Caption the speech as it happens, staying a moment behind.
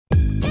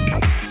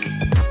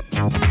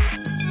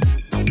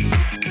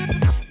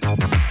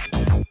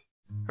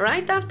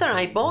Right after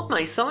I bought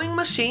my sewing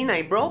machine,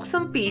 I broke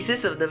some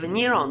pieces of the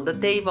veneer on the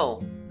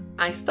table.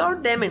 I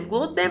stored them and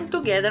glued them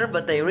together,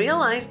 but I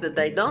realized that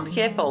I don't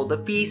have all the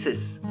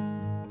pieces.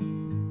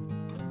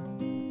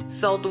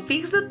 So to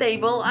fix the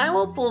table, I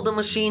will pull the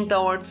machine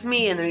towards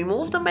me and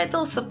remove the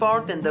metal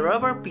support and the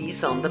rubber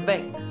piece on the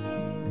back.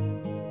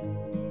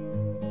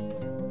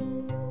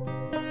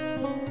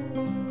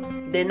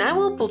 Then I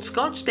will put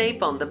scotch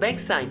tape on the back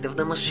side of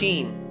the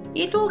machine.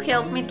 It will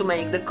help me to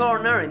make the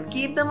corner and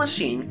keep the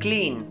machine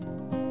clean.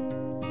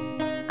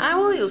 I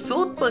will use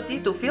wood putty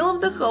to fill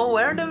up the hole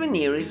where the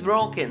veneer is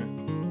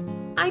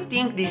broken. I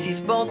think this is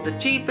both the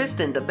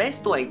cheapest and the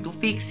best way to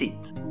fix it.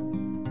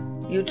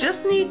 You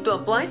just need to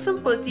apply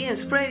some putty and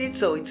spread it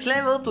so it's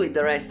leveled with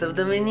the rest of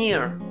the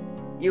veneer.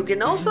 You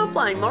can also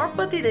apply more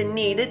putty than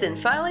needed and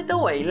file it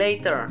away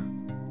later.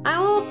 I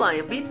will apply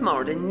a bit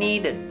more than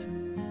needed.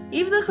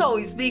 If the hole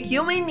is big,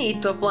 you may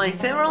need to apply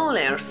several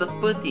layers of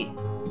putty.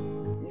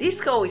 This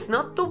hole is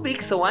not too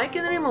big, so I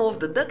can remove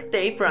the duct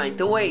tape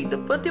right away. The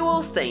putty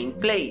will stay in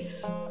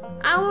place.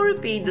 I will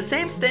repeat the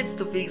same steps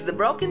to fix the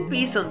broken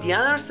piece on the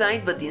other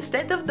side, but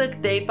instead of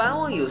duct tape I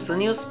will use a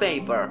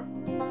newspaper.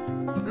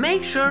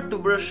 Make sure to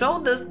brush all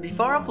dust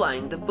before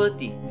applying the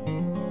putty.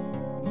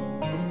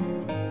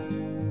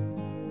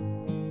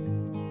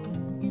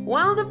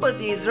 While the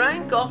putty is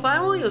drying off, I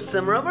will use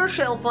some rubber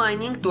shelf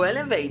lining to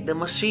elevate the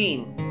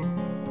machine.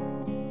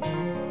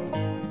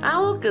 I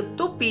will cut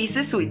two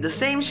pieces with the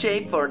same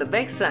shape for the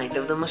back side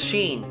of the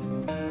machine.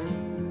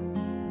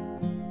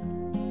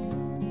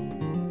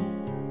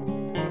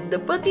 The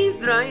putty is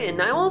dry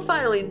and I will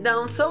file it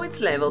down so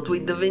it's leveled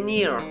with the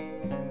veneer.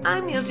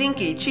 I'm using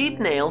a cheap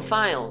nail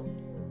file.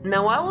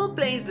 Now I will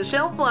place the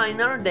shelf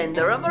liner, then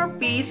the rubber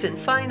piece, and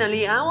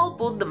finally I will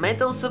put the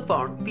metal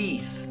support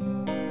piece.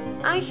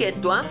 I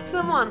had to ask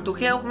someone to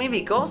help me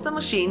because the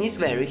machine is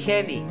very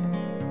heavy.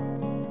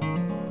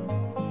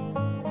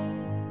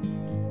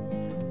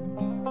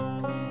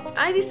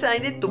 I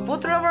decided to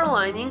put rubber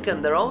lining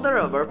under all the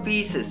rubber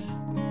pieces.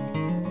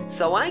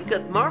 So I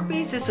cut more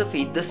pieces of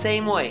it the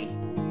same way.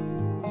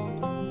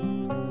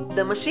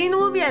 The machine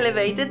will be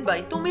elevated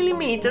by 2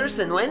 mm,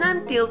 and when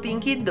I'm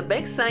tilting it, the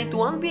back side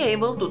won't be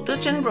able to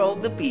touch and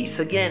break the piece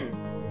again.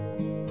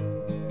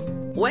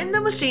 When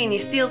the machine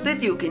is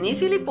tilted, you can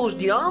easily push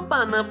the oil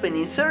pan up and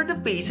insert the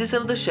pieces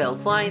of the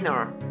shelf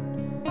liner.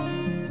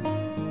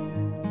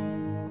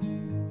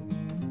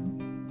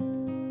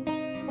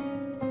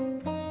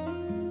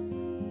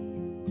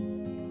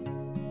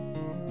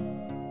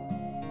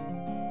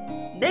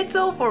 That's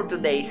all for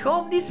today.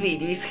 Hope this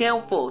video is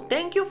helpful.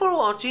 Thank you for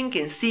watching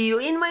and see you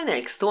in my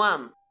next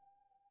one.